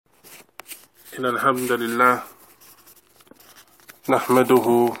إن الحمد لله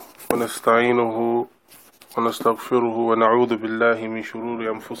نحمده ونستعينه ونستغفره ونعوذ بالله من شرور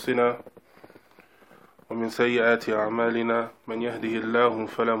أنفسنا ومن سيئات أعمالنا من يهده الله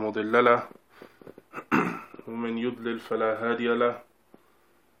فلا مضل له ومن يضلل فلا هادي له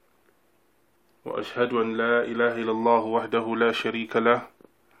وأشهد أن لا إله إلا الله وحده لا شريك له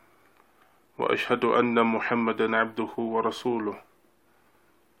وأشهد أن محمدا عبده ورسوله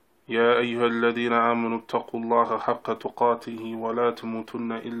يا أيها الذين آمنوا اتقوا الله حق تقاته ولا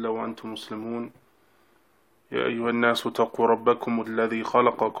تموتن إلا وأنتم مسلمون يا أيها الناس اتقوا ربكم الذي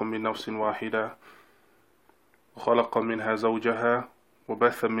خلقكم من نفس واحدة وخلق منها زوجها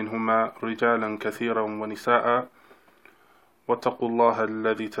وبث منهما رجالا كثيرا ونساء واتقوا الله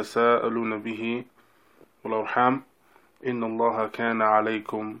الذي تساءلون به والأرحام إن الله كان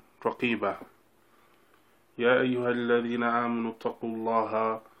عليكم رقيبا يا أيها الذين آمنوا اتقوا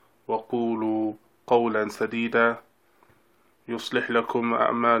الله وقولوا قولا سديدا يصلح لكم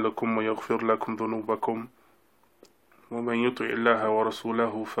أعمالكم ويغفر لكم ذنوبكم ومن يطع الله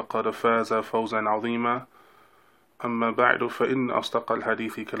ورسوله فقد فاز فوزا عظيما أما بعد فإن أصدق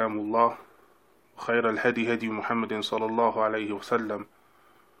الحديث كلام الله وخير الهدي هدي محمد صلى الله عليه وسلم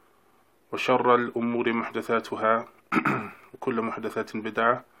وشر الأمور محدثاتها وكل محدثة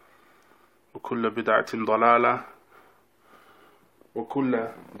بدعة وكل بدعة ضلالة وكل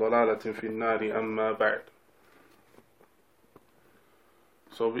ضلالة في النار أما بعد.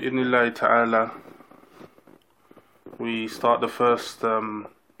 So بإذن ta'ala we start the first of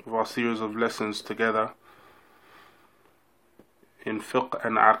our series of lessons together in fiqh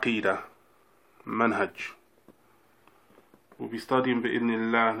and aqidah manhaj. We'll be studying بإذن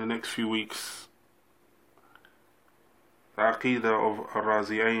in the next few weeks the aqidah of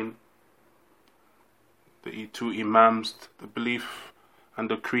Ar-Razi'ain, the two Imams, the belief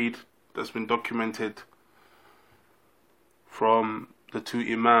and the creed that's been documented from the two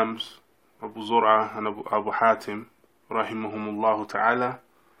Imams, Abu Zur'a and Abu Hatim, rahimahumullah ta'ala,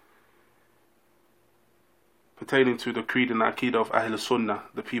 pertaining to the creed and the Aqidah of Ahl Sunnah,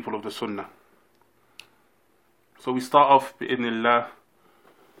 the people of the Sunnah. So we start off bi'idhnillah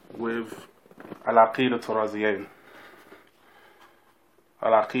with Al-Aqidah Razi'ain.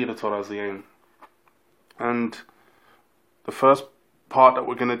 Al-Aqidah Razi'ain. And the first part that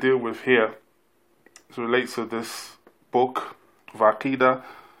we're going to deal with here, as it relates to this book of Aqidah,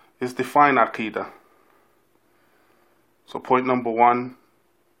 is define Aqidah. So point number one,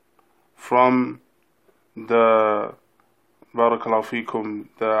 from the Barakallahu Feekum,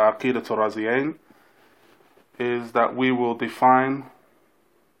 the Aqidah Razi'ain, is that we will define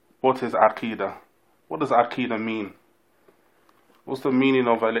what is Aqidah. What does Aqidah mean? What's the meaning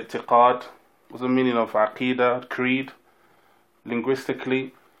of al-i'tiqad? What's the meaning of Aqidah, creed,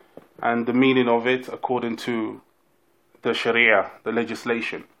 linguistically, and the meaning of it according to the Sharia, the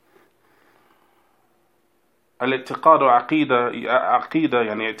legislation. Al-i'tiqad or Aqidah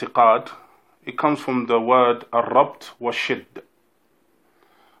yani i'tiqad, it comes from the word al-rabt wa shidd.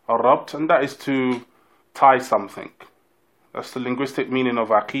 Al-rabt, and that is to tie something. That's the linguistic meaning of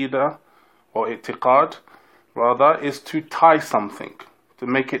Aqidah or i'tiqad, rather, is to tie something, to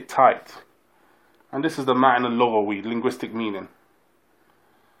make it tight. And this is the ma'na al-lughawi, linguistic meaning.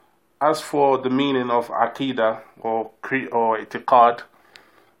 As for the meaning of aqidah or i'tiqad,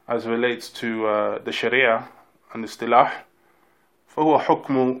 as relates to the sharia and istilah, فهو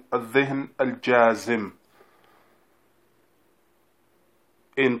حكم الذهن الجازم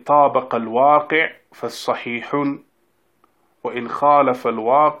إن طابق الواقع فالصحيح وإن خالف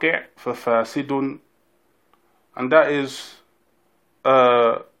الواقع ففاسد. And that is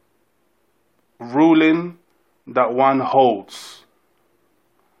ruling that one holds,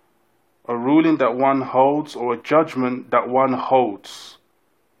 a ruling that one holds, or a judgment that one holds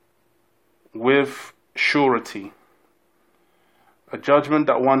with surety, a judgment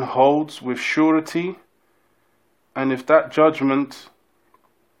that one holds with surety, and if that judgment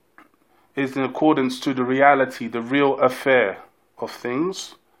is in accordance to the reality, the real affair of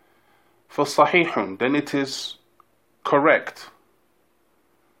things, for sahihun, then it is correct.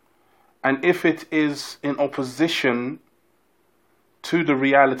 And if it is in opposition to the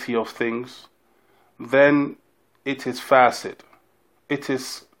reality of things, then it is fasid. It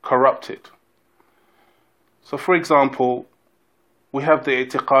is corrupted. So for example, we have the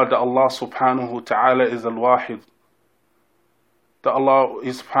i'tiqad that Allah subhanahu wa ta'ala is al-wahid, that Allah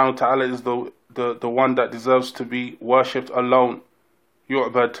subhanahu wa ta'ala is the one that deserves to be worshipped alone,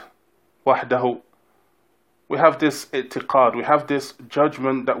 yu'bad wahdahu. We have this i'tiqad, we have this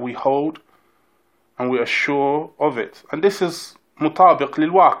judgment that we hold and we are sure of it. And this is mutabiq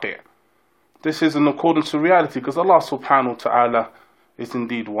lil waqi'. This is in accordance to reality, because Allah subhanahu wa ta'ala is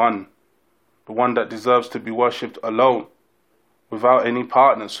indeed one, the one that deserves to be worshipped alone, without any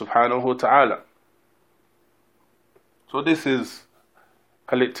partners, subhanahu wa ta'ala. So this is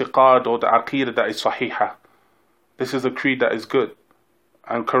al-i'tiqad, or the aqidah that is sahihah. This is a creed that is good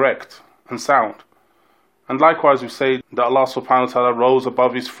and correct and sound. And likewise we say that Allah subhanahu wa ta'ala rose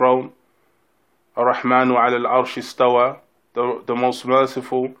above his throne. Ar-Rahmanu ala al-arsh istawa, the most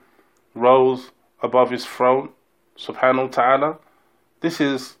merciful rose above his throne, subhanahu wa ta'ala. This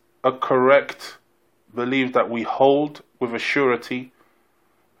is a correct belief that we hold with a surety,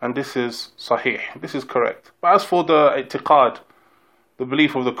 and this is sahih, this is correct. But as for the i'tiqad, the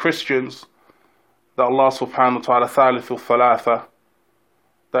belief of the Christians, that Allah subhanahu wa ta'ala thalithu thalatha,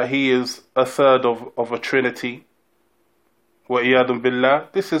 that he is a third of a trinity, wa iyadun billah,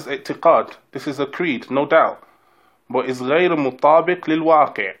 this is i'tiqad, this is a creed, no doubt, but it's غير مطابق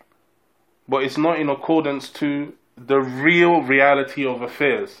للواقع, but it's not in accordance to the real reality of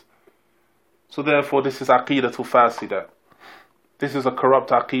affairs. So therefore this is aqidatul fasida. This is a corrupt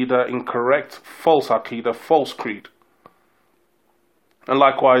aqidah, incorrect, false aqidah, false creed. And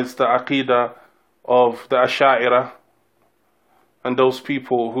likewise the aqidah of the Asha'ira and those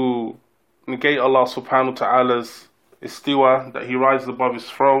people who negate Allah subhanahu wa ta'ala's istiwa, that he rises above his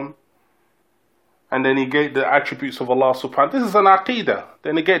throne, and they negate the attributes of Allah subhanahu. This is an aqidah.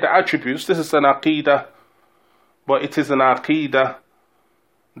 They negate the attributes. This is an aqidah, but it is an aqidah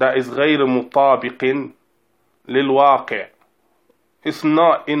that is غير مطابق للواقع. It's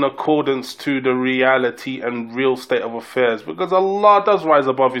not in accordance to the reality and real state of affairs, because Allah does rise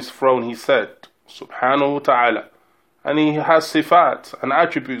above his throne, he said, subhanahu wa ta'ala, and he has sifat and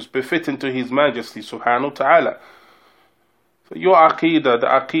attributes befitting to his majesty, subhanahu wa ta'ala. So your aqidah, the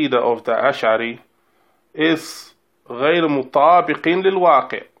aqidah of the Ash'ari, is غير مطابق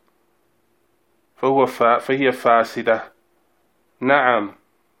للواقع, فهي فاسدة. نعم,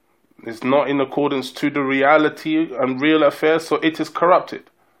 it's not in accordance to the reality and real affairs, so it is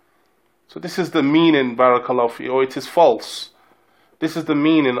corrupted. So this is the meaning, barakallahu fi, or it is false. This is the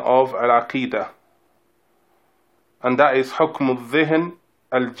meaning of al-aqidah, and that is حكم الذهن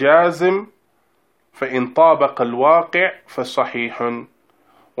الجازم فإن طابق الواقع فصحيح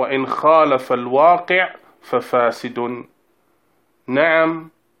وإن خالف الواقع ففاسد.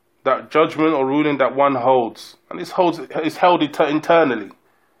 نعم, that judgment or ruling that one holds, and it's held internally.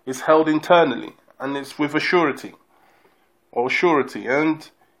 It's held internally, and it's with a surety,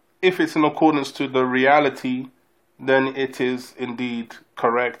 and if it's in accordance to the reality, then it is indeed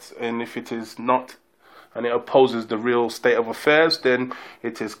correct, and if it is not, and it opposes the real state of affairs, then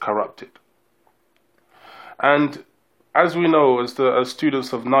it is corrupted. And as we know, as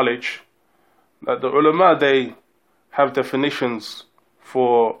students of knowledge, that the ulama, they have definitions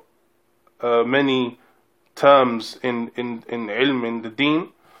for many terms in ilm, in the deen,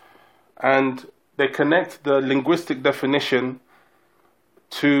 and they connect the linguistic definition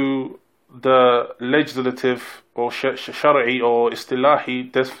to the legislative or shari'i or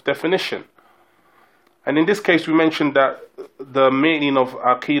istilahi definition. And in this case we mentioned that the meaning of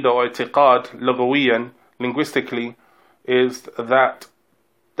aqidah or i'tiqad lughawiyan, linguistically, is that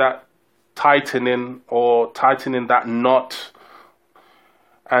tightening that knot.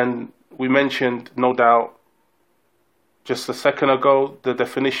 And we mentioned, no doubt, just a second ago, the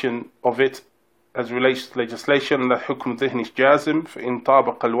definition of it as relates to legislation, that حكم ذهني جازم فإن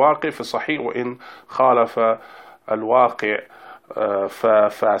طابق الواقع فصحيح وإن خالف الواقع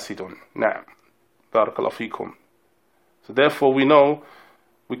ففاسد. نعم, بارك الله فيكم. So therefore we know,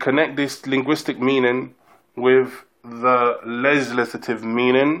 we connect this linguistic meaning with the legislative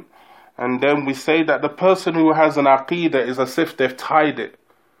meaning, and then we say that the person who has an aqidah is as if they've tied it.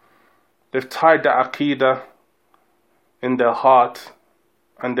 They've tied the aqidah in their heart,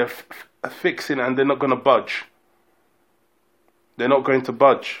 and they're fixing, and they're not going to budge. They're not going to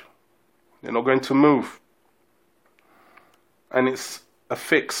budge. They're not going to move. And it's a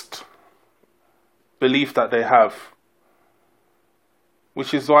fixed belief that they have,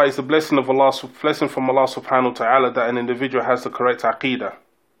 which is why it's a blessing from Allah subhanahu wa ta'ala that an individual has the correct aqidah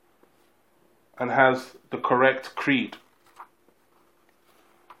and has the correct creed.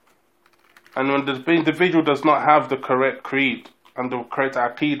 And when the individual does not have the correct creed and the correct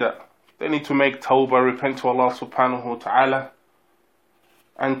aqidah, they need to make tawbah, repent to Allah subhanahu wa ta'ala,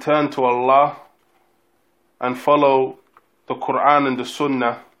 and turn to Allah and follow the Quran and the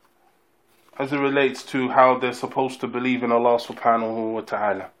Sunnah as it relates to how they're supposed to believe in Allah subhanahu wa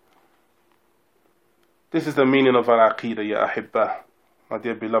ta'ala. This is the meaning of al-aqidah, ya ahibbah, my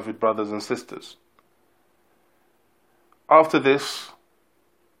dear beloved brothers and sisters. After this,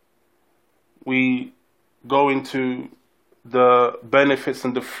 we go into the benefits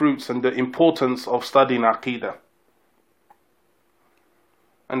and the fruits and the importance of studying Aqidah.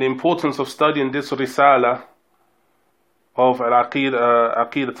 And the importance of studying this Risala of Al-Aqidah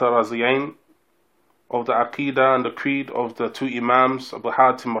Al-Raziyain, of the Aqidah and the Creed of the two Imams, Abu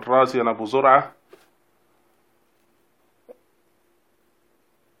Hatim al-Razi and Abu Zur'ah,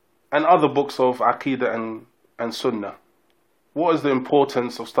 and other books of Aqidah and Sunnah. What is the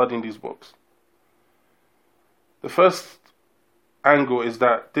importance of studying these books? The first angle is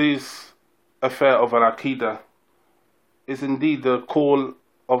that this affair of Al-Aqidah is indeed the call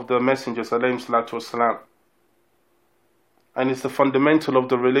of the messengers, alayhim salatu wasalam, and it's the fundamental of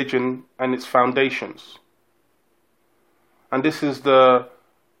the religion and its foundations. And this is the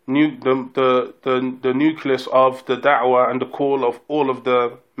nucleus of the da'wah and the call of all of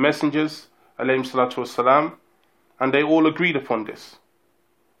the messengers, alayhim salatu wasalam, and they all agreed upon this.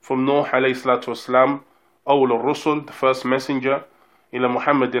 From Nuh alayhi salatu wasalam, awwal al-rusul, the first messenger, ila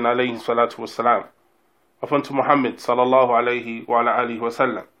Muhammadin alayhi salatu wasalam, up unto Muhammad sallallahu alayhi wa ala alihi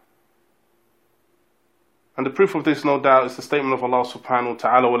wasallam. And the proof of this, no doubt, is the statement of Allah subhanahu wa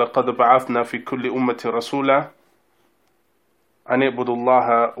ta'ala, وَلَقَدْ بَعَثْنَا فِي كُلِّ أُمَّةٍ رَسُولًا أَنِ اعْبُدُوا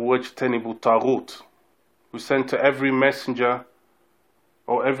اللَّهَ وَاجْتَنِبُوا الطَّاغُوتَ. We sent to every messenger,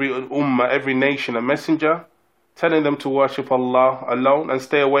 or every ummah, every nation, a messenger, telling them to worship Allah alone and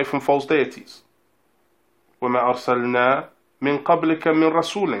stay away from false deities. وَمَا أَرْسَلْنَا مِن قَبْلِكَ مِن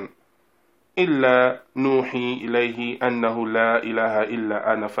رَسُولٍ إِلَّا نُوحِي إِلَيْهِ أَنَّهُ لَا إِلَهَ إِلَّا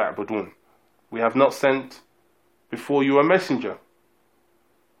أَنَا فَاعْبُدُونَ. We have not sent before you a messenger,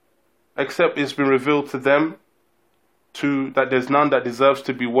 except it's been revealed to them that there's none that deserves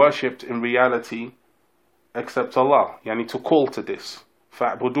to be worshipped in reality except Allah. Yani to call to this.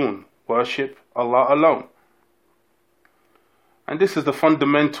 فَاعْبُدُونَ. Worship Allah alone. And this is the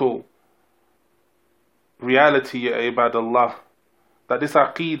fundamental reality, ya ibadallah, that this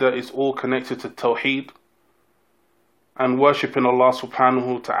Aqidah is all connected to Tawheed and worshipping Allah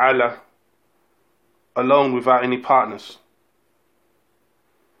subhanahu wa ta'ala alone without any partners.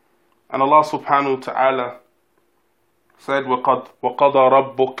 And Allah subhanahu wa ta'ala said, وَقَضَى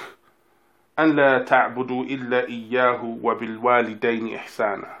رَبُّكَ أَنْ لَا تَعْبُدُوا إِلَّا إِيَّاهُ وَبِالْوَالِدَيْنِ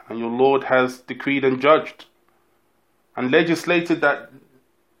إِحْسَانًا. And your Lord has decreed and judged and legislated that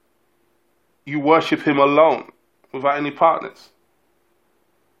you worship Him alone without any partners.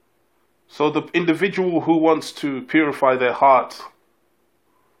 So the individual who wants to purify their heart,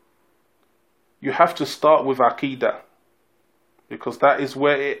 you have to start with Aqidah, because that is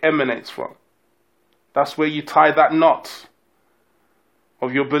where it emanates from. That's where you tie that knot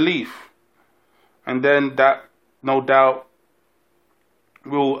of your belief. And then that, no doubt,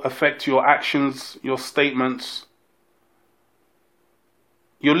 will affect your actions, your statements,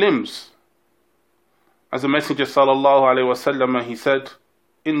 your limbs. As the Messenger sallallahu alayhi wa sallam, he said,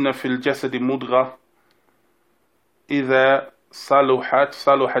 إِنَّ فِي الْجَسَدِ مُدْغَةً إِذَا صلحت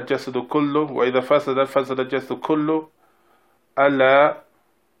صلح الجسد كله وإذا فسد فسد الجسد كله ألا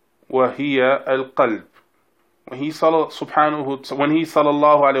وهي القلب. When he sallallahu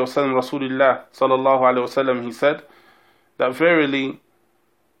alayhi wasallam, Rasulullah sallallahu alayhi wasallam, he said that verily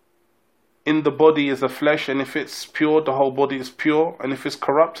in the body is the flesh, and if it's pure, the whole body is pure, and if it's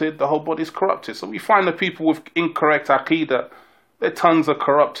corrupted, the whole body is corrupted. So we find the people with incorrect Aqidah, their tongues are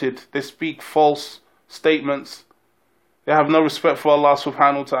corrupted, they speak false statements, they have no respect for Allah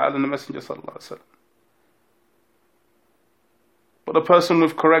subhanahu wa ta'ala and the Messenger sallallahu alayhi wa sallam. But the person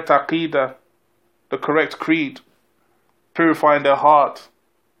with correct Aqidah, the correct creed, purifying their heart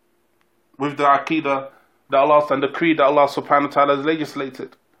with the Aqidah that Allah and the creed that Allah subhanahu wa ta'ala has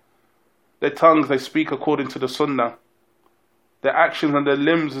legislated, their tongues, they speak according to the Sunnah, their actions and their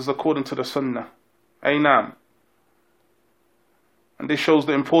limbs is according to the Sunnah. Aynam. And this shows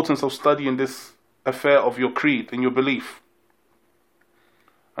the importance of studying this affair of your creed and your belief.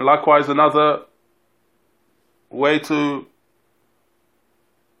 And likewise, another way to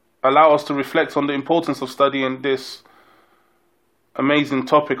allow us to reflect on the importance of studying this amazing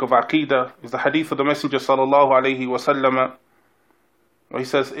topic of Aqidah is the hadith of the Messenger sallallahu alayhi wa sallam, where he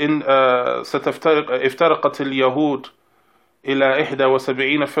says, افترقت اليهود إلى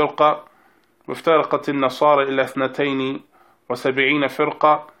 71 فرقة وافترقت النصارى إلى 72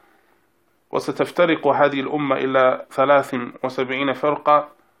 فرقة وستفترق هذه الأمة إلى 73 فرقة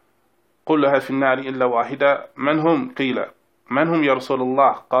كلها في النار إلا واحدة من هم؟ قيل من هم يا رسول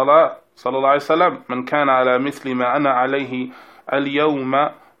الله؟ قال صلى الله عليه وسلم من كان على مثل ما أنا عليه اليوم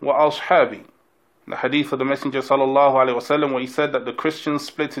وأصحابي. The hadith of the Messenger sallallahu alaihi wasallam, where he said that the Christians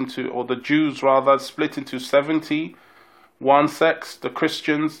split into, or the Jews rather, split into 70, one sects, the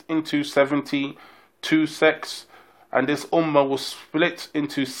Christians into 72 sects, and this ummah was split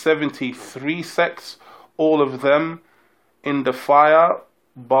into 73 sects, all of them in the fire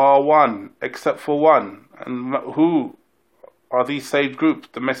bar one, except for one. And who are these saved groups?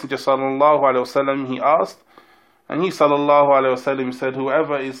 The Messenger sallallahu alaihi wasallam, he asked, and he sallallahu alaihi wasallam said,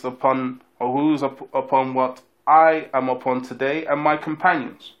 whoever is upon, or who's upon what I am upon today and my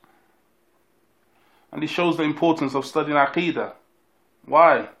companions. And it shows the importance of studying Aqidah.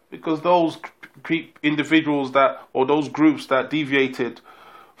 Why? Because those individuals that, or those groups that deviated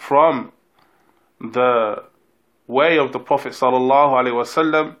from the way of the Prophet sallallahu alaihi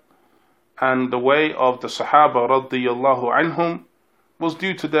wasallam and the way of the Sahaba radiyallahu anhum was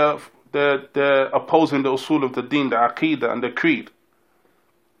due to their opposing the usul of the deen, the Aqidah and the creed.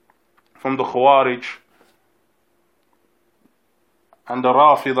 From the Khawarij and the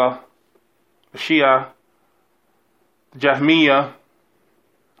Rafida, the Shia, the Jahmiyyah,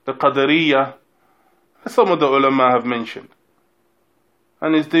 the Qadariyah, some of the ulama have mentioned.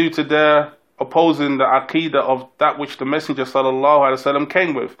 And it's due to their opposing the Aqidah of that which the Messenger sallallahu alaihi wasallam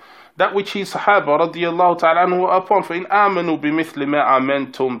came with, that which his Sahaba radiyallahu ta'ala anhu were upon. فَإِنْ آمَنُوا بِمِثْلِ مَا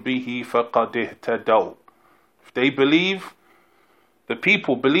آمَنْتُمْ بِهِ فَقَدْ اهْتَدَوْا. If they believe, the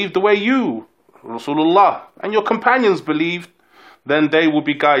people believe the way you, Rasulullah, and your companions believed, then they will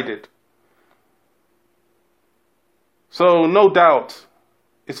be guided. So no doubt,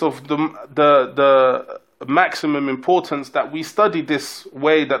 it's of the maximum importance that we study this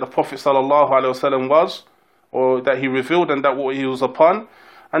way that the Prophet sallallahu alaihi wasallam was, or that he revealed, and that what he was upon,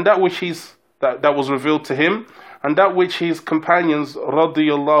 and that which that was revealed to him, and that which his companions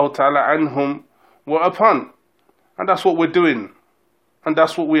radiyallahu ta'ala anhum were upon. And that's what we're doing, and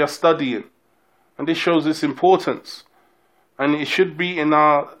that's what we are studying, and this shows its importance. And it should be in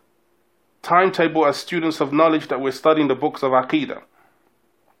our timetable as students of knowledge that we're studying the books of Aqidah,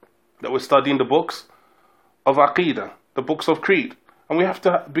 that we're studying the books of Aqidah, the books of Creed. And we have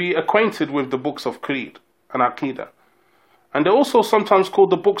to be acquainted with the books of Creed and Aqidah. And they're also sometimes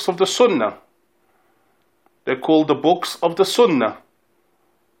called the books of the Sunnah. They're called the books of the Sunnah.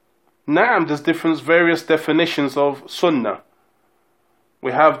 Naam, there's various definitions of Sunnah.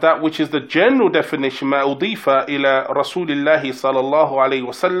 We have that which is the general definition, ما أضيف إلى رسول الله صلى الله عليه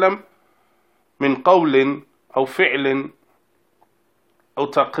وسلم من قول أو فعل أو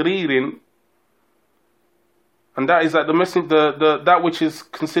تقرير. And that is that that which is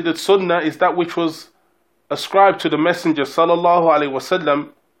considered sunnah is that which was ascribed to the Messenger sallallahu alaihi wasallam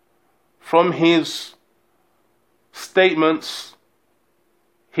from his statements,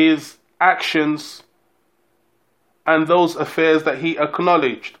 his actions, and those affairs that he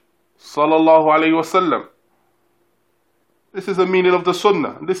acknowledged, sallallahu alaihi wasallam. This is the meaning of the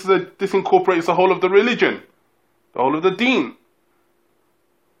sunnah. This incorporates the whole of the religion, the whole of the deen.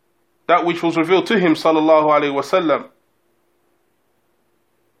 That which was revealed to him, sallallahu alaihi wasallam,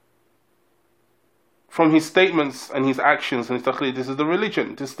 from his statements and his actions and his taqreer. This is the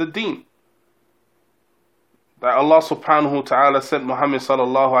religion, this is the deen that Allah subhanahu wa ta'ala sent Muhammad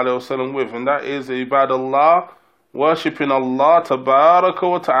sallallahu alaihi wasallam with, and that is ibadallah, worshipping Allah tabaraka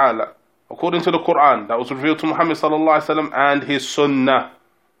wa ta'ala according to the Quran that was revealed to Muhammad sallallahu alaihi wasallam and his sunnah.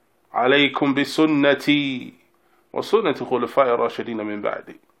 Alaykum bi sunnati wa sunnati khulafa'i rashidin min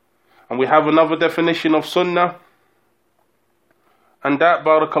ba'di. And we have another definition of sunnah, and that,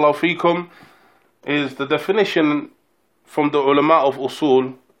 barakallahu feekum, is the definition from the ulama of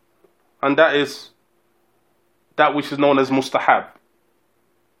usul, and that is that which is known as mustahab.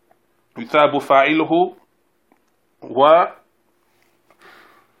 يثاب فاعله ولا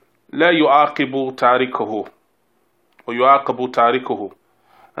يعاقب تاركه or يعاقب تاركه.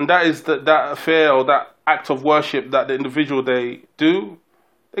 And that is that affair or that act of worship that the individual they do,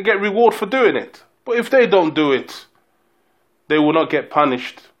 they get reward for doing it. But if they don't do it, they will not get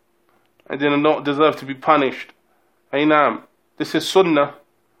punished, and they do not deserve to be punished. Aynam, this is sunnah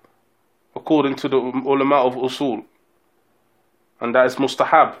according to the ulama of usul, and that is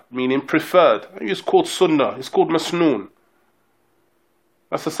mustahab, meaning preferred. It's called sunnah, it's called masnoon.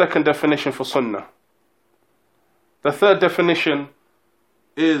 That's the second definition for sunnah. The third definition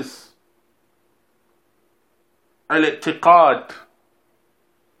is al-i'tiqad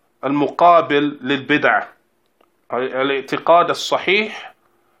المقابل للبدع. الاعتقاد الصحيح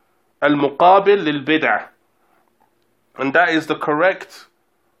المقابل للبدع. And that is the correct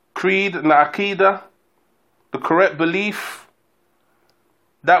creed and aqidah, the correct belief,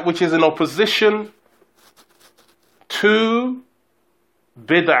 that which is in opposition to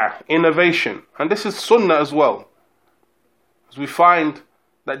bid'ah, innovation. And this is sunnah as well, as we find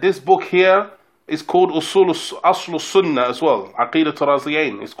that this book here is called Asl Sunnah as well. Aqidat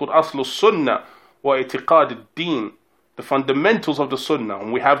Raziyain. It's called Asl Sunnah wa I'tiqad al-Din. The fundamentals of the Sunnah.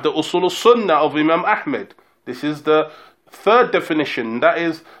 And we have the Usul Sunnah of Imam Ahmed. This is the third definition. That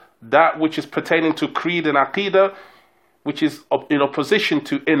is that which is pertaining to creed and aqidah, which is in opposition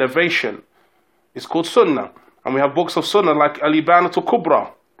to innovation. It's called Sunnah. And we have books of Sunnah like Al-Ibanatul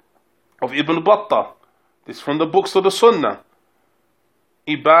Kubra of Ibn Battah. This is from the books of the Sunnah.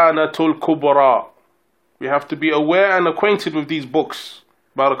 Ibanatul Kubra. We have to be aware and acquainted with these books.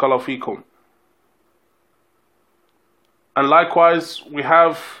 Barakallahu feekum. And likewise, we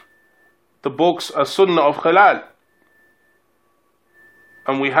have the books As-Sunnah of Khalal.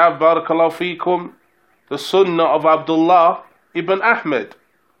 And we have, Barakallahu feekum, the Sunnah of Abdullah ibn Ahmed,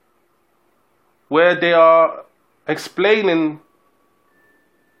 where they are explaining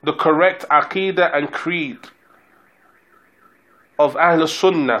the correct aqidah and creed of Ahl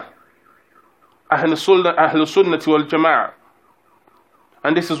Sunnah, Ahl Sunnah wal Jama'ah.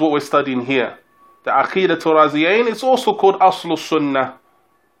 And this is what we're studying here. The Aqidah Raziyain is also called Asl Sunnah.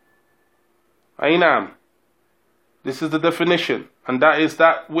 Aynam. This is the definition. And that is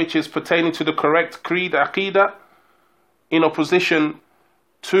that which is pertaining to the correct creed, aqidah, in opposition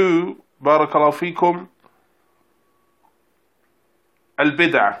to, Barakallahu feekum,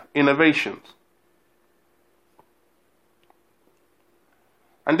 al-bid'ah, innovations.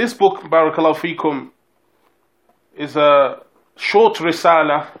 And this book, Barakallahu feekum, is a short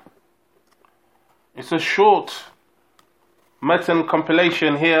risala. It's a short matan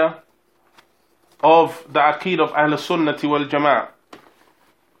compilation here of the Aqeedah of Ahl Sunnati wal Jama'ah.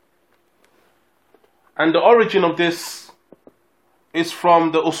 And the origin of this is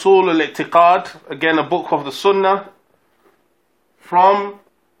from the Usul al-I'tiqad, again a book of the Sunnah, from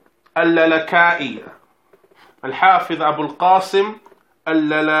Al-Lalaka'i, Al-Hafidh Abu al-Qasim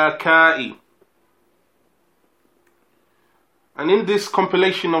Al-Lalaka'i. And in this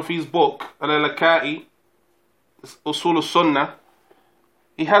compilation of his book, Al-Lalaka'i, Usul al-Sunnah,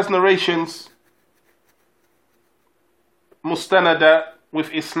 he has narrations mustanada with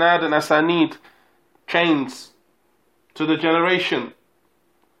isnad and asanid, chains to the generation,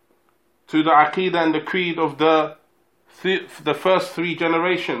 to the aqidah and the creed of the first three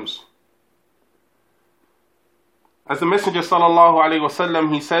generations. As the Messenger sallallahu alaihi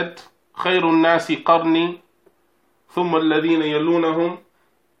wasallam, he said, خير الناس قرني ثم الذين يلونهم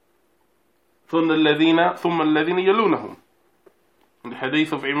ثم الذين يلونهم. In the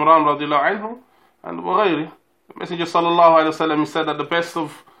hadith of Imran radiallahu anhu and وغيره, the Messenger sallallahu alaihi wasallam said that the best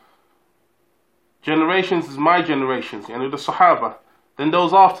of generations is my generations, the Sahaba, then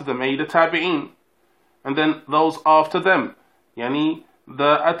those after them, the Tabi'een, and then those after them, the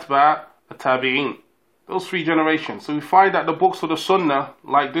Atba' Tabi'een. Those three generations. So we find that the books of the Sunnah,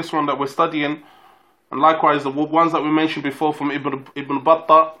 like this one that we're studying, and likewise the ones that we mentioned before from Ibn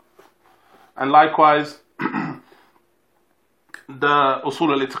Battah, and likewise the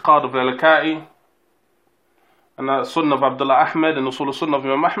Usul al-I'tiqad of Al-Lalaka'i, and the Sunnah of Abdullah Ahmed, and Usul al-Sunnah of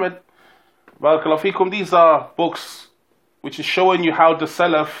Imam Ahmed. Barakallahu feekum. These are books which is showing you how the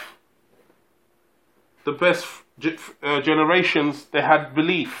Salaf, the best generations, they had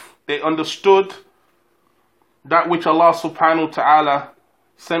belief. They understood that which Allah subhanahu wa ta'ala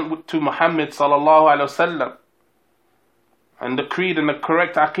sent to Muhammad sallallahu alaihi wasallam, and the creed and the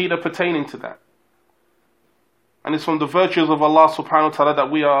correct aqidah pertaining to that. And it's from the virtues of Allah subhanahu wa ta'ala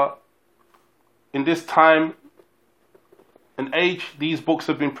that we are in this time and age, these books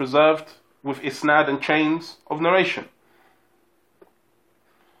have been preserved with isnad and chains of narration.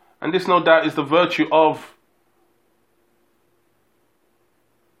 And this no doubt is the virtue of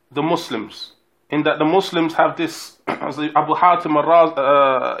the Muslims, in that the Muslims have this, as Abu Hatim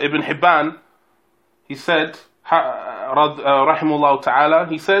Ibn Hibban, he said, rahimahullah ta'ala,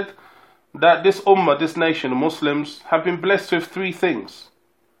 he said that this ummah, this nation, the Muslims, have been blessed with three things.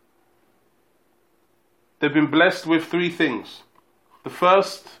 They've been blessed with three things. The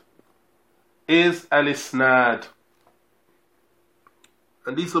first is al-isnad.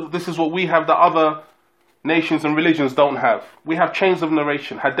 And this is what we have that other nations and religions don't have. We have chains of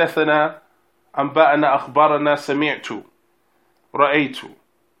narration. Hadathana, anba'ana, akhbarana, sami'tu, ra'aytu.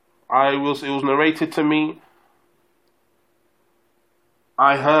 It was narrated to me,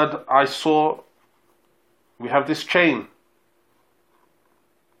 I heard, I saw. We have this chain.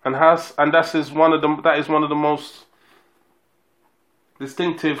 And that is one of the most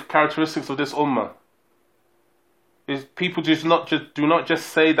distinctive characteristics of this ummah. Is people do not just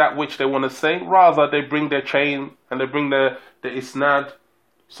say that which they want to say, rather they bring their chain and they bring the isnad.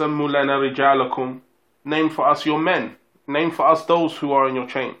 Sammu lana rijalakum, name for us your men, name for us those who are in your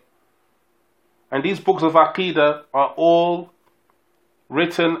chain. And these books of Aqidah are all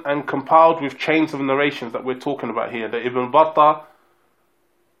written and compiled with chains of narrations that we're talking about here. The Ibn Battah,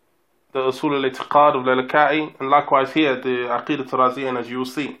 the Usul al-I'tiqad of Lalaka'i, and likewise here the Aqidah al-Razi'in, as you will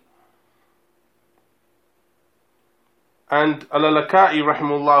see. And Al-Lalaka'i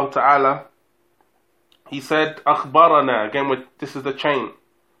rahimahullah ta'ala, he said, أخبرنا, again this is the chain.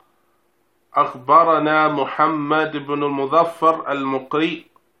 أخبرنا محمد بن المظفر المقري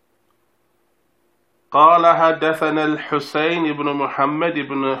قال حدثنا الحسين بن محمد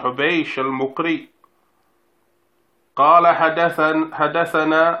بن حبيش المقري قال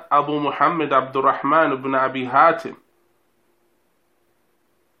حدثنا أبو محمد عبد الرحمن بن أبي هاتم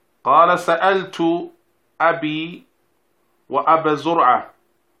قال سألت أبي وأبا زرعة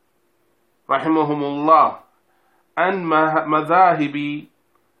رحمهم الله عن مذاهب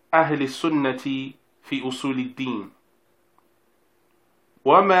أهل السنة في أصول الدين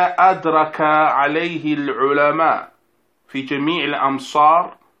وما أدرك عليه العلماء في جميع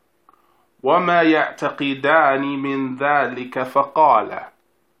الأمصار وما يعتقدان من ذلك فقال.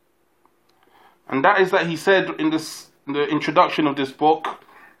 And that is that he said in the introduction of this book,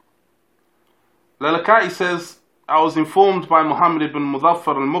 Lalaka'i says, I was informed by Muhammad ibn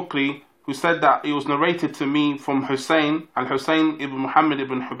Muzaffar al-Muqri, who said that it was narrated to me from Hussein ibn Muhammad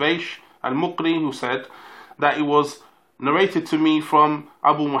ibn Hubaysh al-Muqri, who said that it was narrated to me from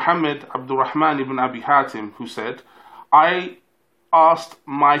Abu Muhammad Abdul Rahman ibn Abi Hatim, who said, I asked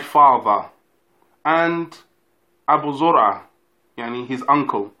my father and Abu Zur'a, yani his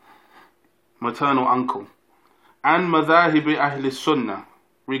uncle, maternal uncle, and Madhahib Ahl Sunnah,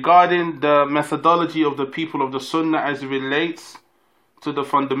 regarding the methodology of the people of the Sunnah as it relates to the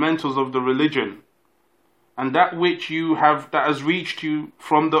fundamentals of the religion, and that which that has reached you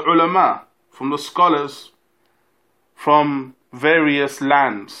from the ulama, from the scholars, from various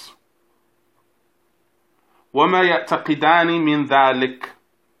lands. وَمَا يَعْتَقِدَانِ مِنْ ذَلِكَ,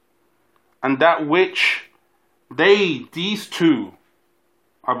 and that which these two,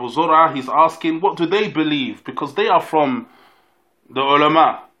 Abu Zur'a, he's asking, what do they believe? Because they are from the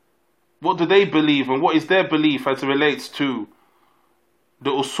ulama. What do they believe, and what is their belief as it relates to the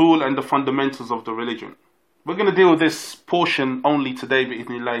usul and the fundamentals of the religion? We're going to deal with this portion only today,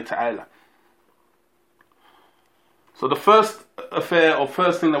 bi'idhnillahi ta'ala. So the first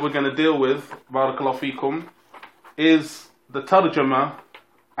thing that we're going to deal with, barakallahu feekum, is the tarjama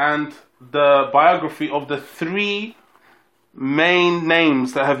and the biography of the three main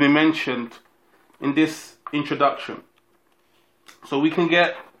names that have been mentioned in this introduction, so we can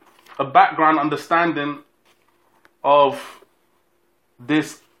get a background understanding of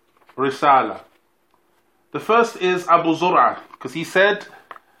this risala. The first is Abu Zur'a, because he said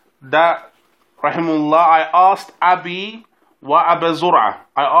that, rahimullah, I asked Abi wa Abu Zur'a,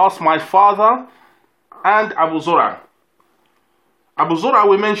 I asked my father and Abu Zur'a. Abu Zur'a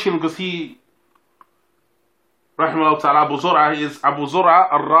we mentioned because he, rahimahullah ta'ala, Abu Zur'a is Abu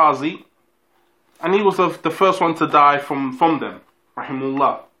Zur'a al-Razi, and he was the first one to die from them,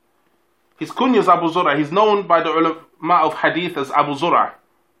 rahimullah. His kunya is Abu Zur'a. He's known by the ulama of hadith as Abu Zur'a,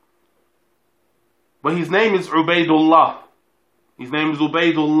 but his name is Ubaidullah. His name is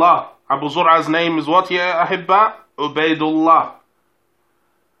Ubaidullah. Abu Zur'a's name is what, ya ahibba? Ubaidullah.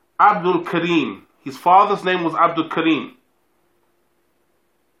 Abdul Karim. His father's name was Abdul Karim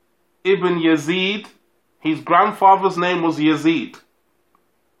Ibn Yazid. His grandfather's name was Yazid.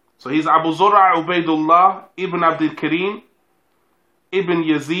 So he's Abu Zur'a Ubaidullah Ibn Abdul Karim Ibn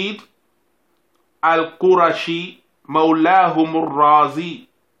Yazid Al-Qurashi Mawlahum al-Razi.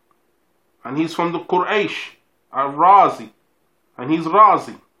 And he's from the Quraysh, Al-Razi. And he's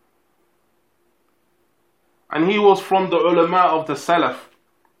Razi. And he was from the ulama of the Salaf.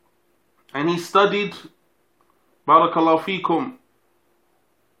 And he studied, barakallahu feekum,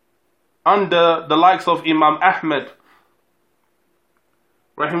 under the likes of Imam Ahmad,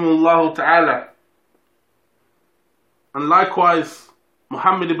 rahimahullah ta'ala. And likewise,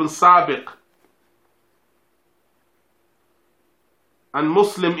 Muhammad ibn Sabiq, and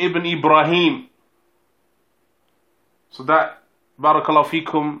Muslim ibn Ibrahim. So that, barakallahu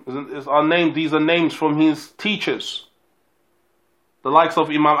feekum, is our name. These are names from his teachers, the likes of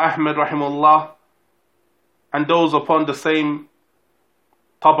Imam Ahmad rahimahullah, and those upon the same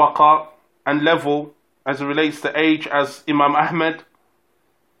tabaqa and level as it relates to age as Imam Ahmad.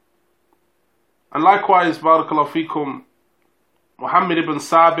 And likewise, barakallahu feekum, Muhammad ibn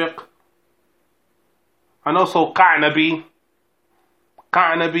Sabiq, and also Qa'nabi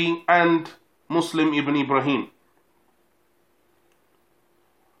and Muslim ibn Ibrahim.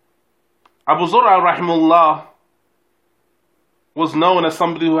 Abu Zur'a rahimahullah was known as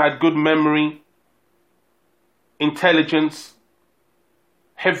somebody who had good memory, intelligence,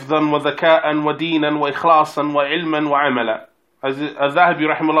 حفظا وذكاء ودينا وإخلاصا وعلما وعملا. As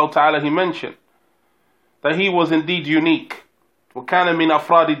Al-Dhahabi rahimahullah ta'ala, he mentioned that he was indeed unique. وَكَانَ مِنْ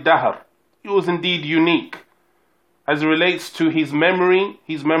أَفْرَادِ الدَّهْرِ. He was indeed unique as it relates to his memory,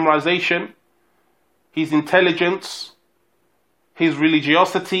 his memorization, his intelligence, his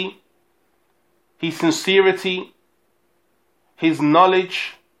religiosity, his sincerity, his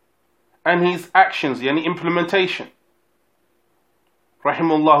knowledge, and his actions, yani implementation.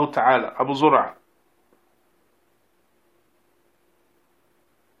 Rahimahullah ta'ala, Abu Zur'a.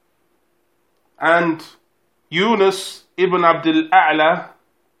 And Yunus ibn Abdul A'la,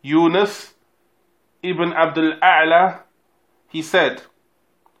 he said,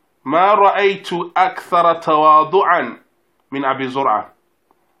 ما رأيت أكثر تواضعا من أبي زرعة.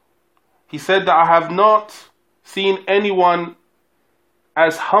 He said that I have not seen anyone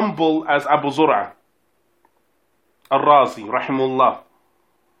as humble as Abu Zur'a al-Razi, rahimahullah.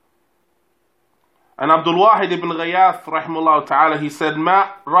 And Abdul Wahid ibn Ghayath, rahimahullah ta'ala, he said,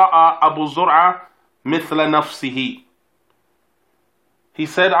 ما رأى أبو زرعة مثل نفسه. He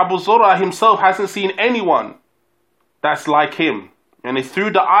said Abu Zur'a himself hasn't seen anyone that's like him. And it's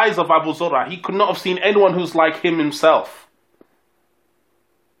through the eyes of Abu Zur'a. He could not have seen anyone who's like him himself.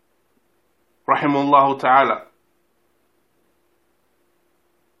 Rahimahullah ta'ala.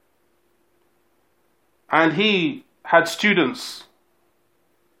 And he had students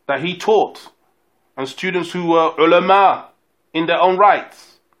that he taught, and students who were ulama in their own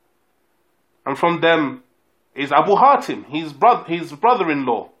rights. And from them is Abu Hatim, his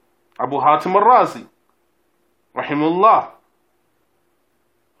brother-in-law, Abu Hatim al-Razi, rahimullah,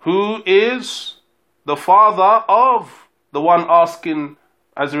 who is the father of the one asking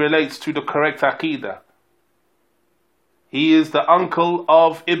as it relates to the correct aqidah. He is the uncle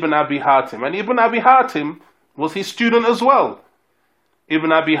of Ibn Abi Hatim. And Ibn Abi Hatim was his student as well.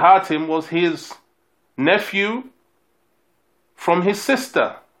 Ibn Abi Hatim was his nephew from his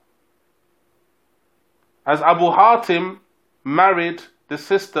sister, as Abu Hatim married the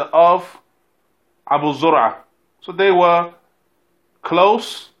sister of Abu Zur'a. So they were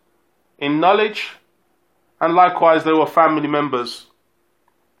close in knowledge, and likewise they were family members.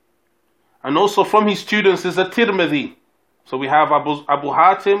 And also from his students is a Tirmidhi. So we have Abu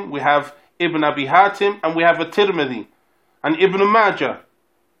Hatim, we have Ibn Abi Hatim, and we have a Tirmidhi, and Ibn Majah,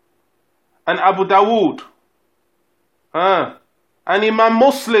 and Abu Dawood. And Imam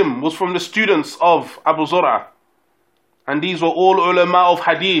Muslim was from the students of Abu Zur'a. And these were all ulama of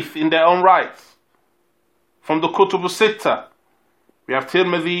hadith in their own rights. From the Kutub al-Sitta, we have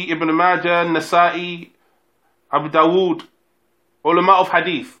Tirmidhi, Ibn Majah, Nasa'i, Abu Dawood, ulama of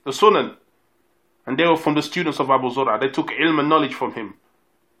hadith, the Sunan. And they were from the students of Abu Zur'a. They took ilm and knowledge from him.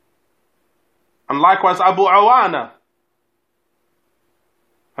 And likewise Abu Awana.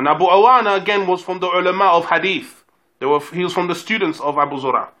 And Abu Awana again was from the ulama of hadith. He was from the students of Abu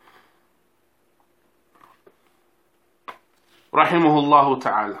Zur'a. Rahimahullah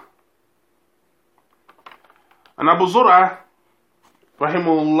ta'ala. And Abu Zur'a,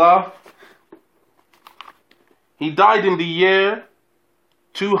 rahimahullah, he died in the year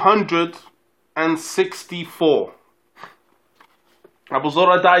 264. Abu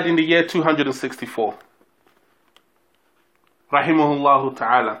Zur'a died in the year 264. Rahimahullah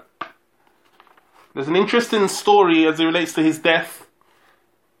ta'ala. There's an interesting story as it relates to his death.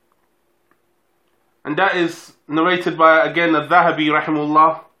 And that is narrated by, again, Al-Dhahabi,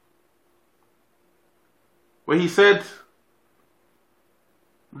 rahimahullah, where he said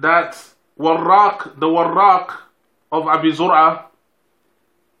that the Warraq of Abi Zur'a,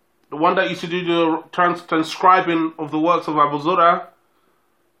 the one that used to do the transcribing of the works of Abu Zur'a,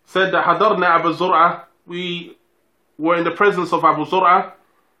 said that Hadarna Abu Zur'a, we were in the presence of Abu Zur'a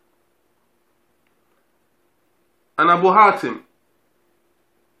and Abu Hatim.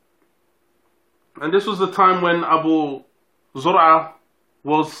 And this was the time when Abu Zur'a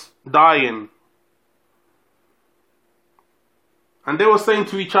was dying. And they were saying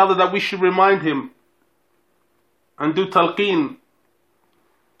to each other that we should remind him and do talqeen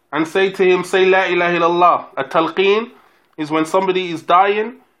and say to him, say La ilaha illallah. A talqeen is when somebody is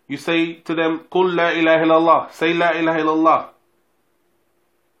dying, you say to them, Qul La ilaha illallah. Say La ilaha illallah.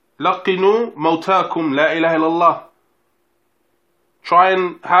 Laqinu mawtakum La ilaha illallah. Try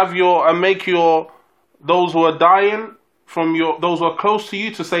and make those who are dying those who are close to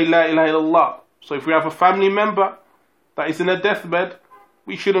you to say La ilaha illallah. So if we have a family member that is in a deathbed,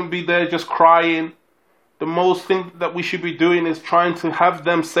 we shouldn't be there just crying. The most thing that we should be doing is trying to have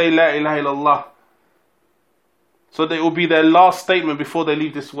them say La ilaha illallah, so that it will be their last statement before they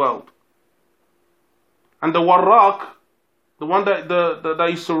leave this world. And the Warraq, the one that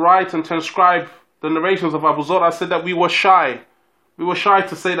used to write and transcribe the narrations of Abu Zur'a, said that we were shy. We were shy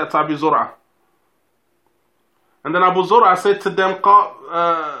to say that to Abu Zur'a. And then Abu Zur'a said to them,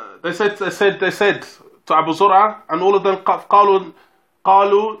 they said to Abu Zur'a, and all of them قالوا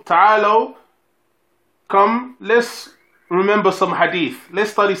تعالوا, come, let's remember some hadith.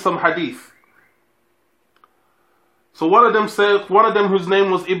 Let's study some hadith. So one of them whose name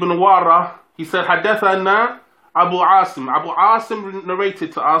was Ibn Warra, he said, حدثنا Abu Asim. Abu Asim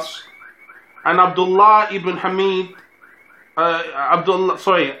narrated to us, and Abdullah ibn Hamid, Abdul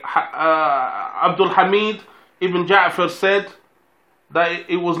Hamid ibn Ja'far said that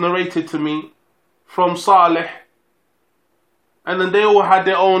it was narrated to me from Salih. And then they all had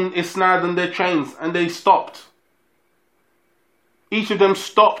their own isnad and their chains, and they stopped. Each of them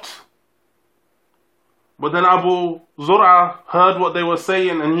stopped. But then Abu Zur'a heard what they were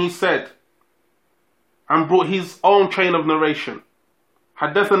saying, and he said, and brought his own chain of narration.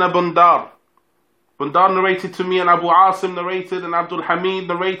 Haddathana Bundar. Bundar narrated to me, and Abu Asim narrated, and Abdul Hamid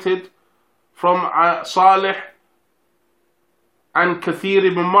narrated from Salih and Kathir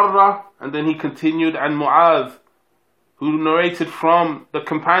ibn Marra, and then he continued, and Mu'adh, who narrated from the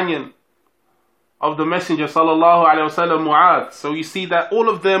companion of the Messenger sallallahu alaihi wasallam, Mu'adh. So you see that all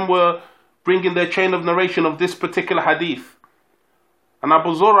of them were bringing their chain of narration of this particular hadith. And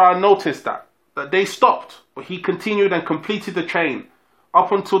Abu Zur'a noticed that they stopped, but he continued and completed the chain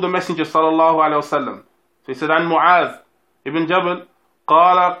up until the Messenger sallallahu alaihi wasallam. So he said, and Mu'adh ibn Jabal,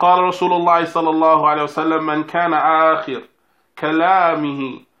 قال رسول الله صلى الله عليه وسلم من كان آخر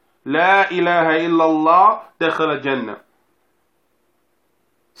كلامه لا إله إلا الله دخل الجنة.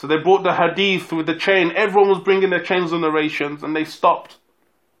 So they brought the hadith with the chain. Everyone was bringing their chains of narrations, and they stopped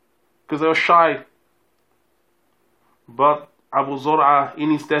because they were shy. But Abu Zur'a,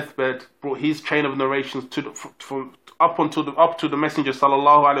 in his deathbed, brought his chain of narrations up to the Messenger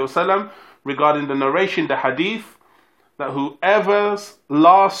sallallahu alaihi wasallam regarding the narration, the hadith, that whoever's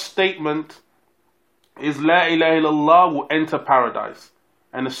last statement is La ilaha illallah will enter paradise.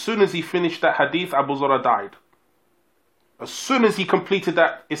 And as soon as he finished that hadith, Abu Zur'a died. As soon as he completed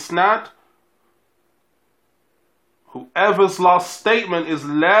that isnad, whoever's last statement is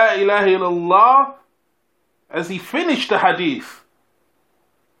La ilaha illallah, as he finished the hadith,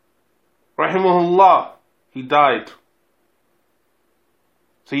 rahimahullah, he died.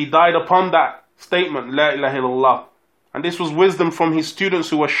 So he died upon that statement, La ilaha illallah. And this was wisdom from his students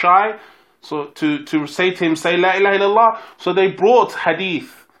who were shy. So to say to him, say La ilaha illallah. So they brought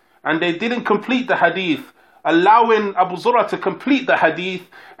hadith, and they didn't complete the hadith, allowing Abu Zur'a to complete the hadith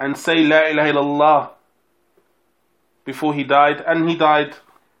and say La ilaha illallah before he died. And he died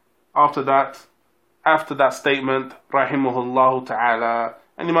after that statement, rahimahullah ta'ala.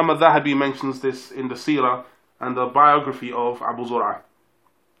 And Imam al-Dhahabi mentions this in the seerah and the biography of Abu Zur'a.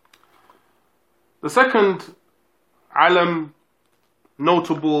 The second alim,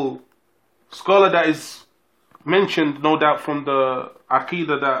 notable scholar that is mentioned, no doubt, from the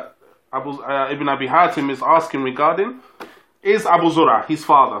Aqidah that Ibn Abi Hatim is asking regarding, is Abu Zur'a, his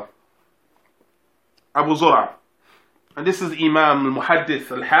father. Abu Zur'a. And this is Imam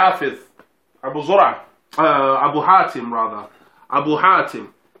al-Muhaddith, al-Hafiz, Abu Zur'a, Abu Hatim rather, Abu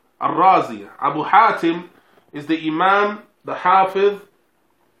Hatim al-Razi. Abu Hatim is the Imam, the Hafiz,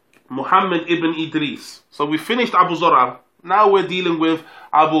 Muhammad ibn Idris. So we finished Abu Zur'a. Now we're dealing with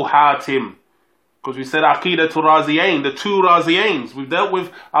Abu Hatim. Because we said Aqidah to Raziyain, the two Raziyains. We've dealt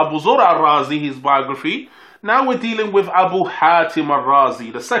with Abu Zur'a al-Razi, his biography. Now we're dealing with Abu Hatim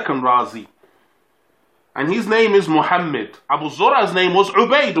al-Razi, the second Razi. And his name is Muhammad. Abu Zur'a's name was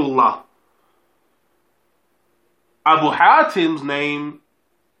Ubaidullah. Abu Hatim's name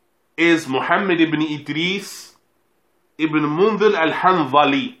is Muhammad ibn Idris ibn Mundhir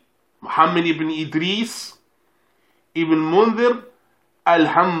al-Hanzali. Muhammad ibn Idris ibn Mundhir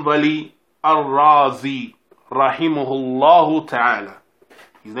al-Hanzali al-Razi, rahimahullah ta'ala.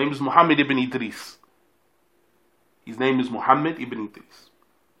 His name is Muhammad ibn Idris. His name is Muhammad ibn Idris.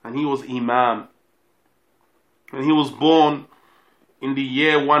 And he was Imam. And he was born in the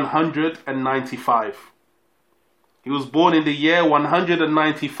year 195. He was born in the year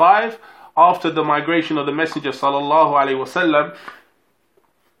 195 after the migration of the Messenger sallallahu alaihi wasallam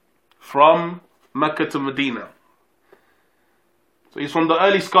from Mecca to Medina. So he's from the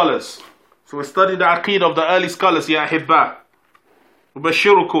early scholars. So we're studying the Aqeedah of the early scholars, Ya Ahibba.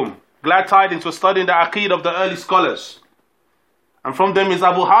 Ubashirukum. Glad tidings, we're studying the Aqeedah of the early scholars. And from them is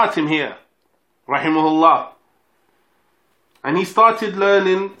Abu Hatim here, rahimahullah. And he started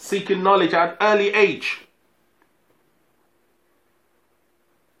learning, seeking knowledge at an early age.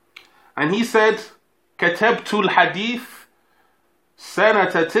 And he said, كتبت الحديث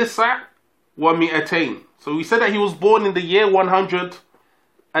سنة 9 و200. So we said that he was born in the year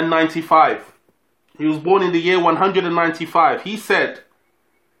 195. He was born in the year 195. He said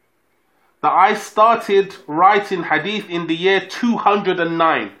that I started writing hadith in the year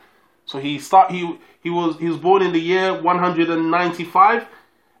 209. So he was born in the year 195,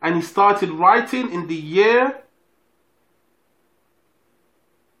 and he started writing in the year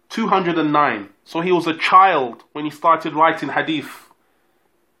 209. So he was a child when he started writing hadith.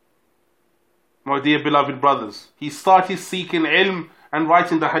 My dear beloved brothers, he started seeking ilm and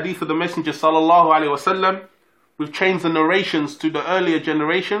writing the hadith of the Messenger sallallahu alaihi wasallam with chains and narrations to the earlier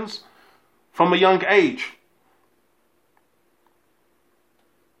generations from a young age.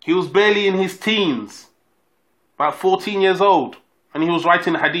 He was barely in his teens, about 14 years old, and he was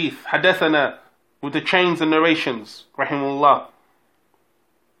writing hadith, hadathana, with the chains and narrations, rahimullah.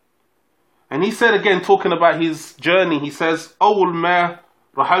 And he said again, talking about his journey, he says, أول ما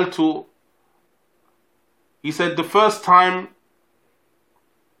رحلت, he said, the first time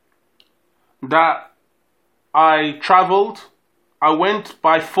that I traveled, I went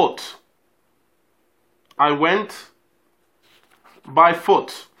by foot. I went by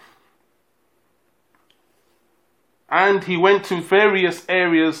foot. And he went to various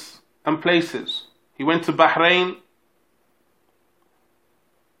areas and places. He went to Bahrain.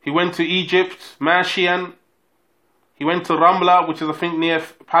 He went to Egypt, Mashian. He went to Ramla, which is I think near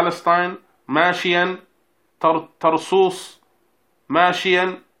Palestine, Mashian, Tarsus,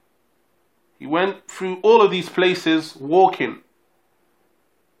 Mashian. He went through all of these places walking.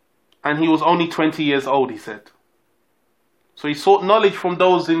 And he was only 20 years old, he said. So he sought knowledge from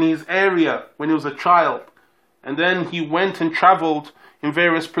those in his area when he was a child. And then he went and traveled in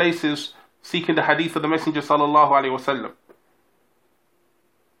various places seeking the hadith of the Messenger sallallahu alaihi wasallam.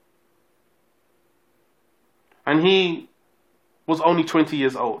 And he was only 20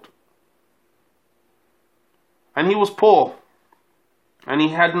 years old. And he was poor. And he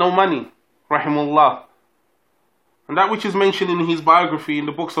had no money, rahimullah. And that which is mentioned in his biography, in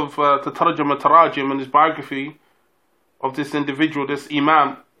the books of Tarjama Tarajim, and his biography of this individual, this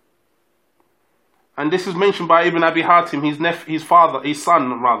Imam. And this is mentioned by Ibn Abi Hatim, his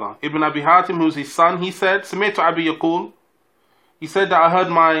son. Ibn Abi Hatim, who's his son, he said, Sami'tu Abi Yaqul, he said that I heard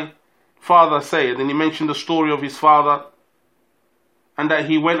my father say it, and he mentioned the story of his father, and that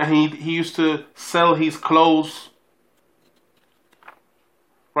he went and he used to sell his clothes,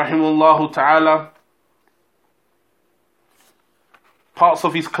 rahimullahu ta'ala, parts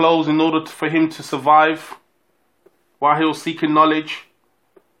of his clothes in order for him to survive while he was seeking knowledge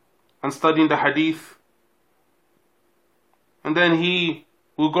and studying the hadith. And then he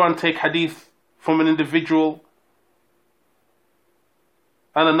will go and take hadith from an individual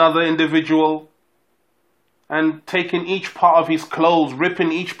and another individual, and taking each part of his clothes, ripping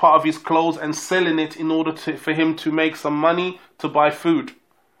each part of his clothes and selling it in order for him to make some money to buy food.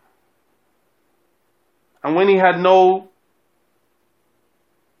 And when he had no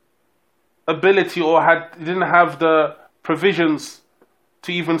ability or didn't have the provisions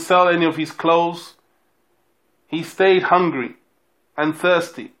to even sell any of his clothes, he stayed hungry and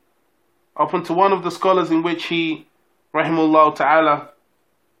thirsty. Up until one of the scholars in which he, rahimullah ta'ala,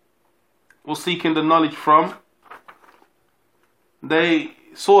 was seeking the knowledge from, they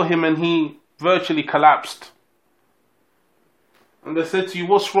saw him and he virtually collapsed. And they said to you,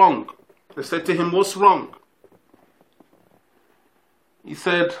 what's wrong? They said to him, what's wrong? He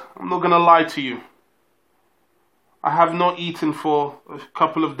said, I'm not going to lie to you. I have not eaten for a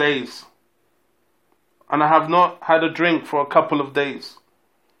couple of days. And I have not had a drink for a couple of days.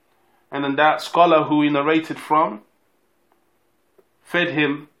 And then that scholar who he narrated from fed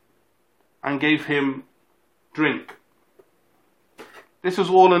him and gave him drink. This was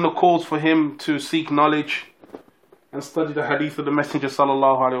all in the cause for him to seek knowledge and study the hadith of the Messenger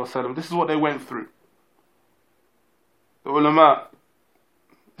sallallahu alaihi wasallam. This is what they went through. The ulama.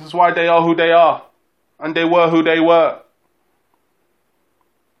 This is why they are who they are, and they were who they were.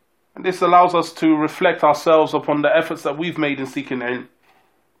 And this allows us to reflect ourselves upon the efforts that we've made in seeking ilm.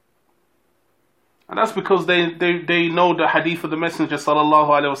 And that's because they know the hadith of the Messenger sallallahu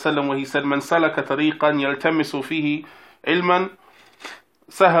alaihi wasallam, where he said, "Man salaka tariqan yaltamisu fihi ilman,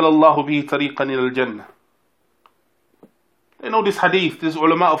 sahala Allahu bihi tariqan ila al-jannah." They know this hadith, this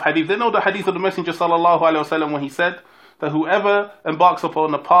ulama of hadith. They know the hadith of the Messenger sallallahu alaihi wasallam, when he said that whoever embarks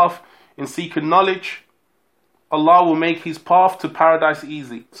upon a path in seeking knowledge, Allah will make his path to paradise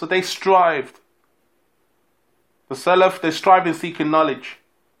easy. So they strived. The Salaf, they strived in seeking knowledge,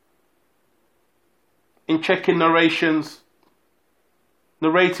 in checking narrations,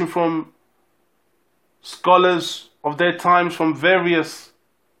 narrating from scholars of their times from various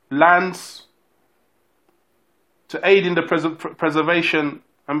lands to aid in the preservation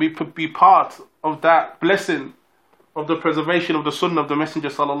and be part of that blessing of the preservation of the Sunnah of the Messenger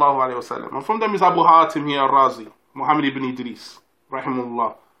sallallahu alaihi wasallam. And from them is Abu Hatim here al-Razi, Muhammad ibn Idris,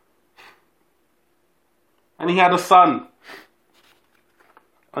 rahimahullah. And he had a son,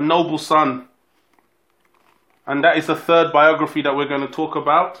 a noble son. And that is the third biography that we're going to talk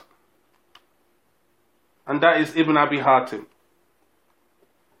about. And that is Ibn Abi Hatim.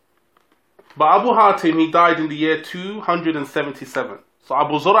 But Abu Hatim, he died in the year 277. So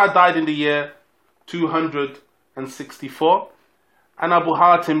Abu Zur'a died in the year 264. And Abu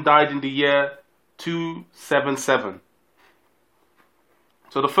Hatim died in the year 277.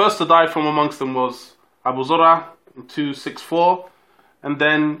 So the first to die from amongst them was Abu Zur'a in 264. And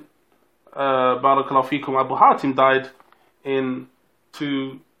then, Barakallahu Feekum, Abu Hatim died in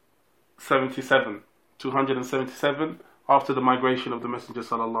 277, after the migration of the Messenger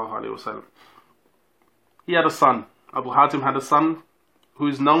sallallahu alaihi wasallam. He had a son. Abu Hatim had a son who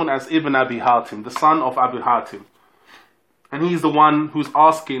is known as Ibn Abi Hatim, the son of Abu Hatim. And he's the one who's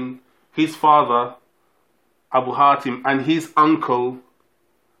asking his father, Abu Hatim, and his uncle,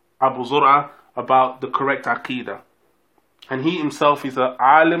 Abu Zur'a, about the correct Aqidah. And he himself is an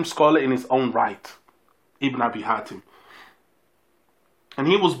alim scholar in his own right, Ibn Abi Hatim. And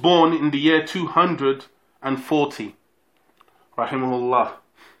he was born in the year 240, rahimahullah.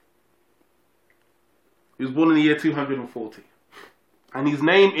 He was born in the year 240. And his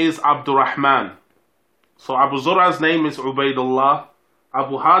name is Abdurrahman. So Abu Zur'a's name is Ubaidullah.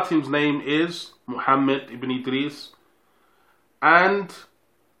 Abu Hatim's name is Muhammad ibn Idris. And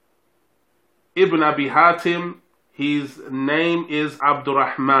Ibn Abi Hatim, his name is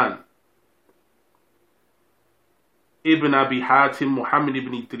Abdurrahman Ibn Abi Hatim Muhammad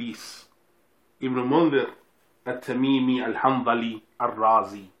ibn Idris Ibn Mundhir al-Tamimi al-Hanbali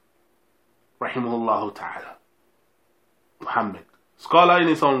al-Razi, rahimahullah ta'ala. Muhammad, scholar in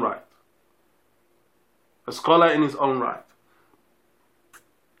his own right. A scholar in his own right.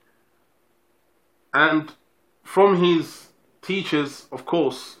 And from his teachers, of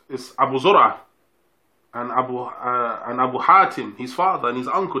course, is Abu Zur'a and Abu Hatim, his father and his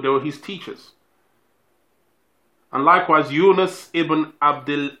uncle. They were his teachers. And likewise, Yunus ibn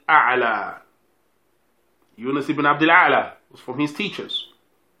Abdul A'la. Yunus ibn Abdul A'la was from his teachers.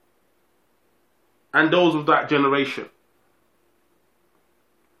 And those of that generation.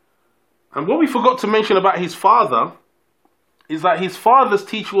 And what we forgot to mention about his father is that his father's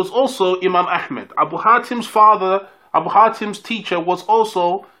teacher was also Imam Ahmed. Abu Hatim's father, Abu Hatim's teacher was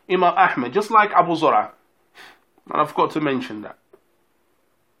also Imam Ahmed, just like Abu Zur'a. And I forgot to mention that.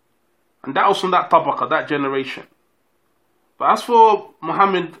 And that was from that tabaqa, that generation. But as for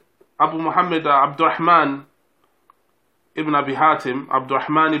Abu Muhammad Abdurrahman ibn Abi Hatim,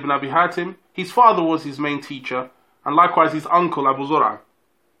 Abdurrahman ibn Abi Hatim, his father was his main teacher, and likewise his uncle Abu Zur'a,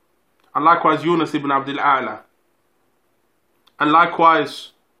 and likewise Yunus ibn Abdul A'la, and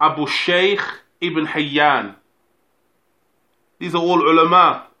likewise Abu Shaykh ibn Hayyan. These are all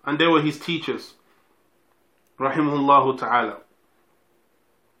ulama, and they were his teachers, rahimahullah ta'ala.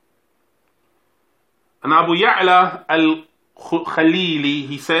 And Abu Ya'la al-Khalili,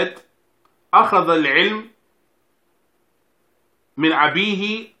 he said, أخذ العلم من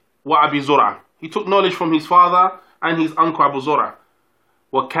أبيه وأبي زرعة. He took knowledge from his father and his uncle Abu Zur'a.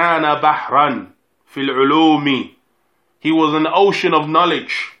 وكان بحرا في العلوم. He was an ocean of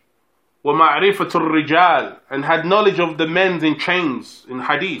knowledge. ومعرفة الرجال, and had knowledge of the men in chains in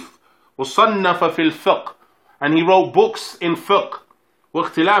hadith. وصنف في الفقه, and he wrote books in fiqh.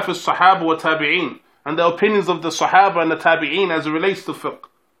 واختلاف الصحابة والتابعين, and the opinions of the Sahaba and the Tabi'een as it relates to fiqh.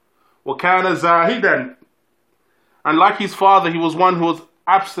 وَكَانَ زَاهِدًا, and like his father, he was one who was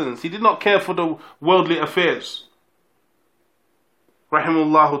abstinent. He did not care for the worldly affairs.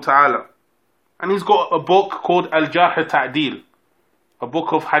 Rahimahullah ta'ala. And he's got a book called Al-Jarh Ta'dil, a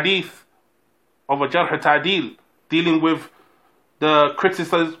book of hadith, of a Jarh Ta'dil, dealing with the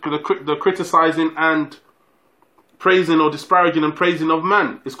criticizing and praising or disparaging and praising of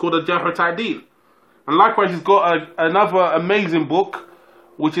man. It's called a Jarh Ta'dil. And likewise, he's got another amazing book,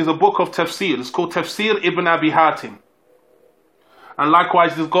 which is a book of tafsir. It's called Tafsir Ibn Abi Hatim. And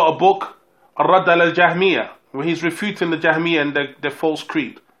likewise, he's got a book, Ar-Radd al-Jahmiyyah, where he's refuting the Jahmiyyah and their false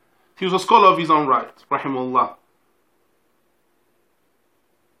creed. He was a scholar of his own right, rahimahullah.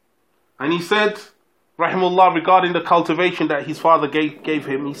 And he said, rahimahullah, regarding the cultivation that his father gave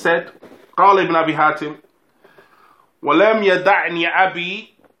him, he said, قال Ibn Abi Hatim, وَلَمْ يَدَعْنِ أَبِي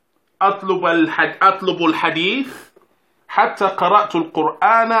أطلب الحديث حتى قرأت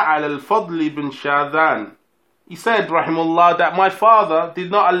القرآن على الفضل بن شاذان. He said, rahimullah, that my father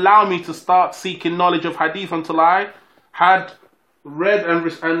did not allow me to start seeking knowledge of hadith until I had read and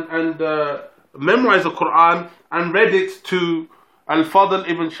memorized the Quran and read it to Al-Fadl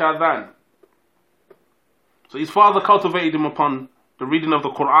ibn Shadhan. So his father cultivated him upon the reading of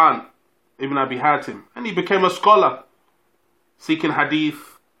the Quran, Ibn Abi Hatim, and he became a scholar, seeking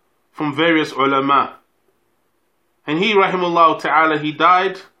hadith from various ulama. And he, rahimullah ta'ala, he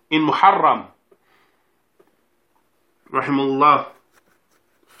died in Muharram, rahimullah,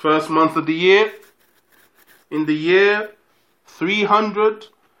 first month of the year, in the year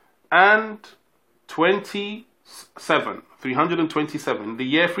 327. The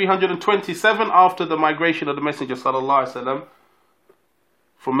year 327 after the migration of the Messenger sallallahu alaihi wasallam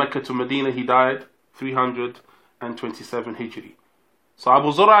from Mecca to Medina, he died 327 Hijri. So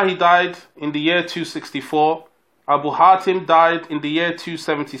Abu Zur'a, he died in the year 264. Abu Hatim died in the year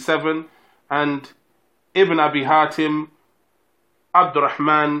 277, and Ibn Abi Hatim,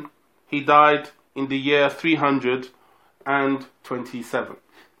 Abdurrahman, he died in the year 327.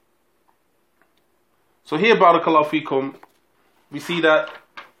 So here, barakallahu fikum, we see that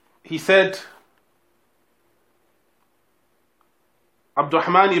he said,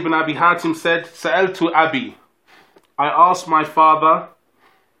 Abdurrahman ibn Abi Hatim said, Sa'altu Abi, I asked my father,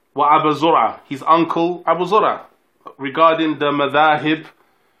 wa Abu Zur'a, his uncle Abu Zur'a, regarding the madhahib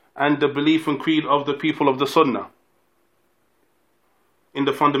and the belief and creed of the people of the Sunnah in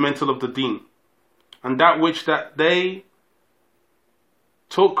the fundamental of the deen, and that which that they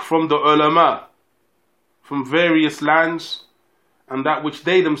took from the ulama from various lands, and that which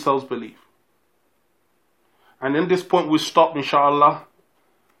they themselves believe. And in this point we stop, inshallah,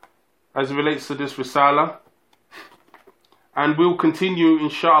 as it relates to this risala, and we'll continue,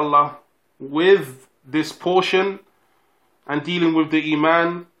 inshallah, with this portion and dealing with the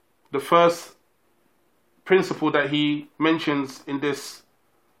iman, the first principle that he mentions in this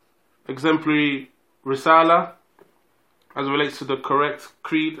exemplary risala, as it relates to the correct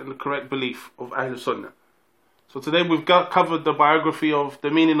creed and the correct belief of Ahl Sunnah. So today we've covered the biography of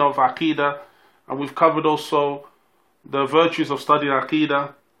the meaning of Aqidah, and we've covered also the virtues of studying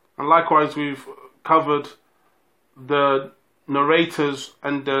Aqidah, and likewise we've covered the narrators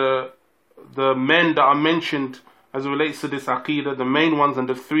and the men that are mentioned as it relates to this Aqidah. The main ones, and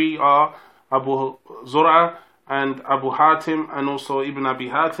the three are Abu Zur'a and Abu Hatim, and also Ibn Abi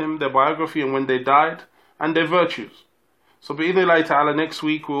Hatim, their biography and when they died, and their virtues. So bi'idhnillahi ta'ala, next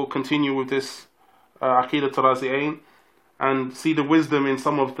week we'll continue with this Aqidah Tarazi'ain and see the wisdom in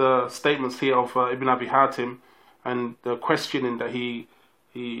some of the statements here of Ibn Abi Hatim and the questioning that he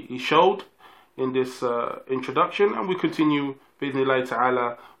showed in this introduction, and we continue bi'idhnillahi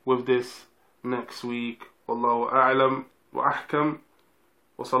ta'ala with this next week. Wallahu a'lam wa ahkam,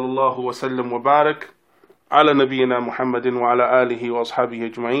 wa sallallahu wa sallam wa barak ala nabiyyina Muhammadin wa ala alihi wa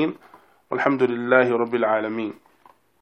ashabihi ajma'in, walhamdulillahi rabbil alameen.